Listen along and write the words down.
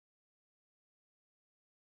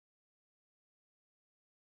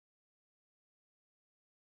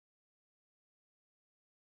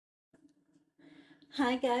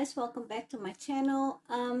Hi guys, welcome back to my channel.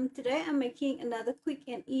 Today I'm making another quick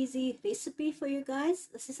and easy recipe for you guys.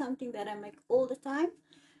 This is something that I make all the time,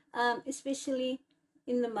 especially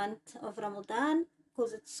in the month of Ramadan,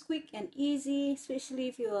 because it's quick and easy, especially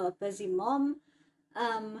if you're a busy mom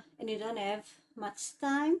and you don't have much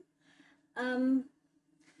time. Um,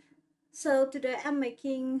 so today I'm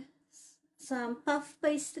making some puff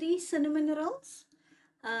pastry cinnamon rolls,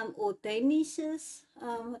 or Danishes,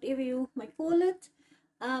 whatever you might call it.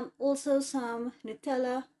 Also some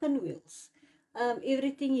Nutella pinwheels.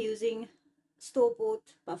 Everything using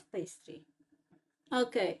store-bought puff pastry.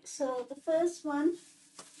 Okay, so the first one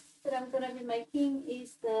that I'm going to be making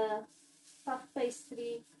is the puff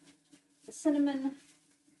pastry, the cinnamon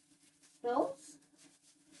rolls.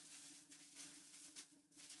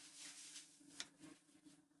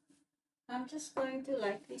 I'm just going to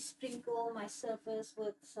lightly sprinkle my surface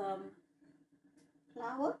with some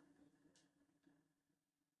flour,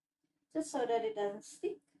 just so that it doesn't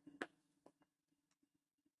stick.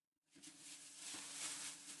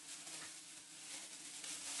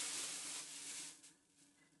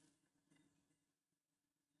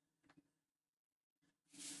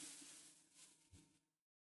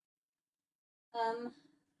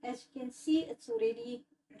 As you can see, it's already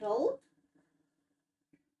rolled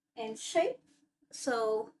and shaped,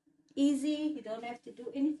 so easy, you don't have to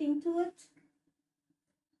do anything to it.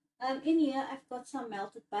 In here I've got some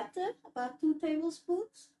melted butter, about 2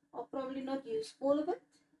 tablespoons. I'll probably not use all of it.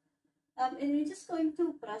 And you're just going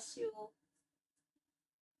to brush your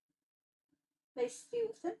pastry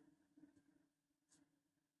with it.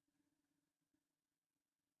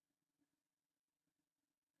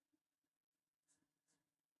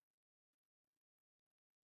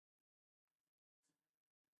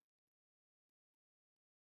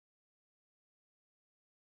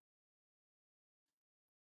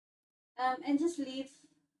 And just leave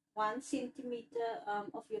 1 centimeter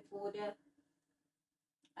of your border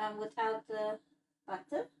without the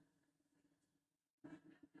butter.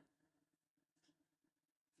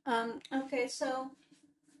 Okay, so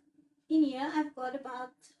in here I've got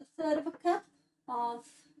about 1/3 of a cup of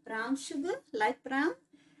brown sugar, light brown,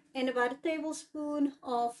 and about a tablespoon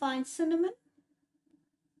of fine cinnamon.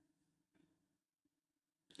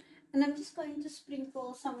 And I'm just going to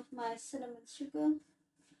sprinkle some of my cinnamon sugar.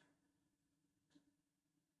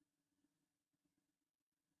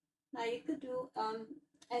 Now you could do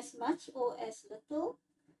as much or as little.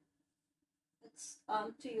 It's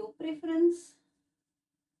to your preference.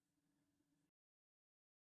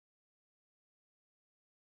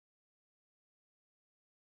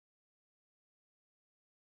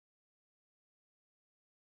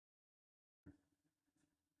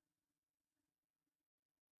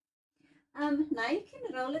 Now you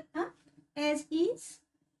can roll it up as is.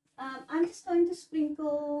 I'm just going to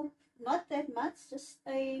sprinkle not that much, just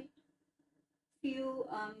a few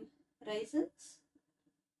raisins.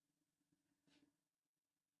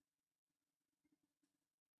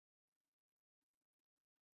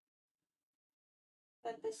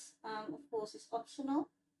 But this, of course, is optional.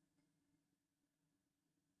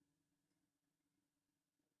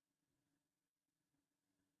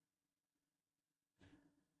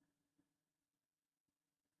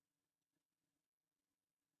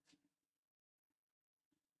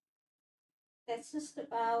 That's just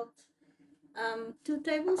about 2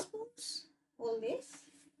 tablespoons or less.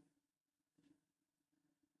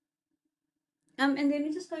 And then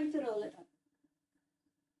we're just going to roll it up.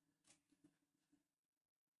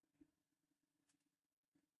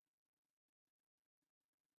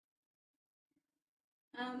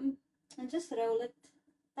 And just roll it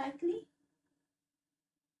tightly.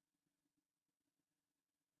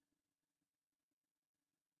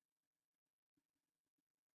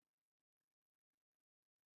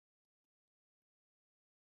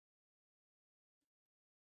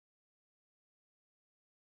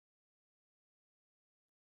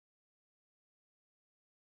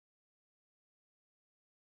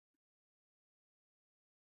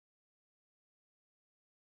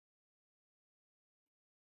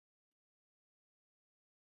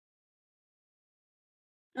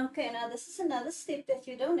 Okay, now this is another step that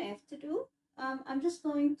you don't have to do. I'm just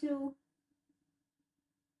going to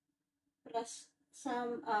press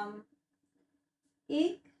some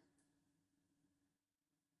egg,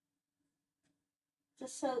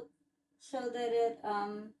 just so that it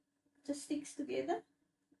just sticks together.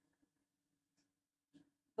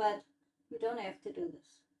 But you don't have to do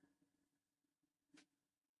this.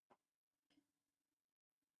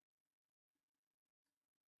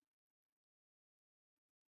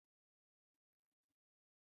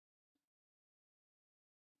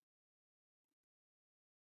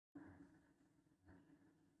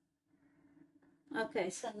 Okay,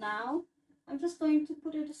 so now I'm just going to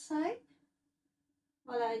put it aside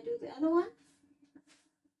while I do the other one.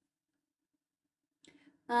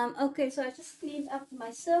 Okay, so I just cleaned up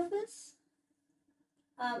my surface,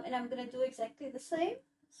 and I'm going to do exactly the same.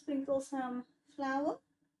 Sprinkle some flour.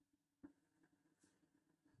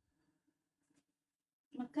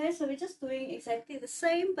 Okay, so we're just doing exactly the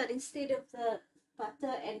same, but instead of the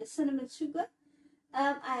butter and the cinnamon sugar,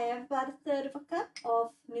 I have about a third of a cup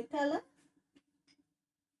of Nutella.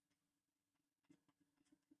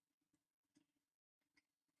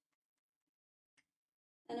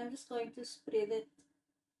 And I'm just going to spread it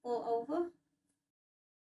all over.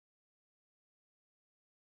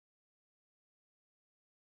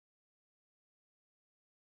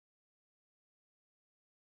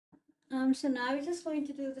 So now we're just going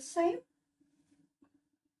to do the same.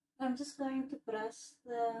 I'm just going to brush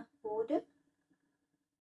the border.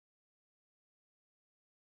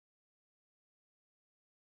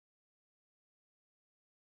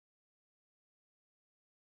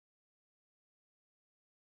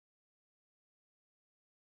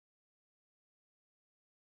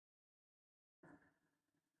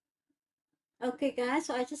 Okay guys,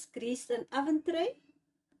 so I just greased an oven tray.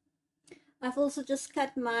 I've also just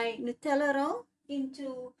cut my Nutella roll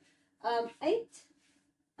into 8,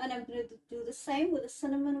 and I'm going to do the same with the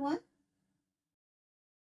cinnamon one.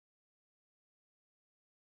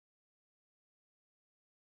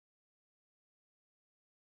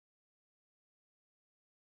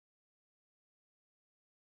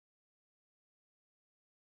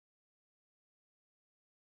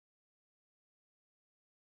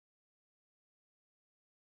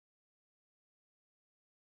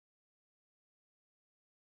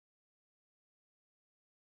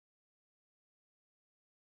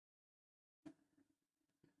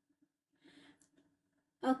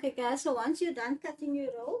 Okay guys, so once you're done cutting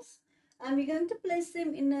your rolls, you're going to place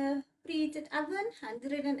them in a preheated oven,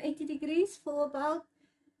 180 degrees, for about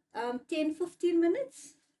 10-15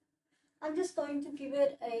 minutes. I'm just going to give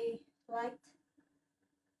it a light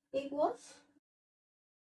egg wash.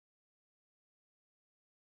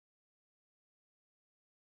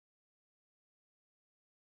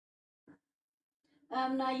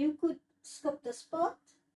 Now you could skip the spot.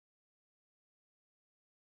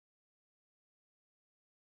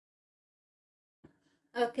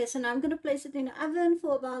 Okay, so now I'm going to place it in the oven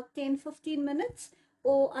for about 10-15 minutes,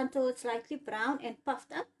 or until it's lightly brown and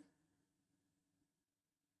puffed up.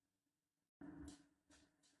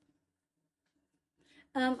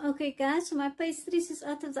 Okay guys, so my pastries is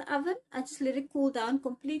out of the oven. I just let it cool down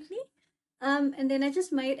completely. And then I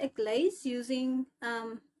just made a glaze using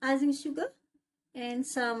icing sugar and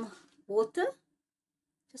some water,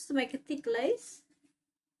 just to make a thick glaze.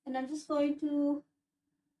 And I'm just going to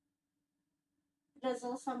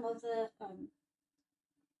drizzle some of the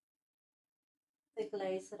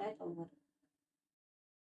glaze right over it.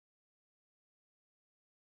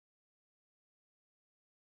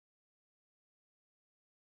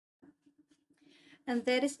 And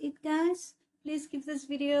that is it guys. Please give this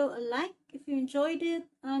video a like if you enjoyed it.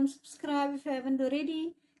 Subscribe if you haven't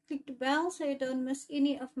already. Click the bell so you don't miss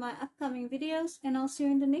any of my upcoming videos, and I'll see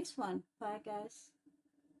you in the next one. Bye guys.